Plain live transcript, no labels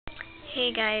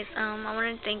Hey guys, I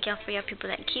want to thank y'all for y'all people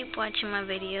that keep watching my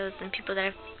videos and people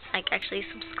that have actually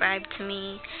subscribed to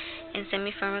me and send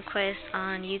me friend requests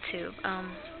on YouTube.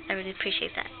 I really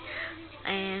appreciate that.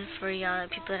 And for y'all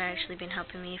people that have actually been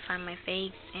helping me find my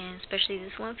fakes, and especially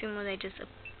this one female that just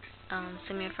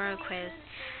sent me a friend request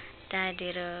that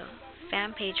did a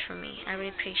fan page for me. I really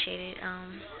appreciate it.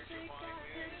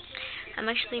 I'm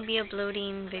actually be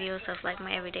uploading videos of like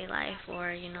my everyday life,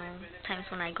 or times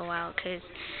when I go out, 'cause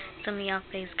some of y'all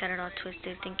face got it all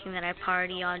twisted thinking that I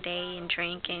party all day and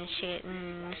drink and shit,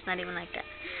 and it's not even like that.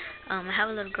 I have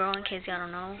a little girl, in case y'all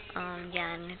don't know.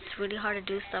 Yeah, and it's really hard to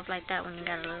do stuff like that when you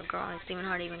got a little girl. It's even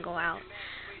hard to even go out.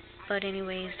 But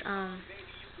anyways,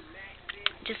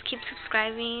 just keep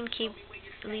subscribing, keep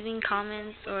leaving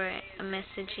comments or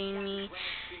messaging me,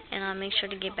 and I'll make sure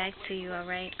to get back to you,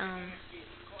 alright?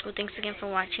 Well, thanks again for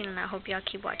watching, and I hope y'all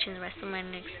keep watching the rest of my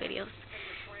next videos.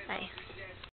 Bye.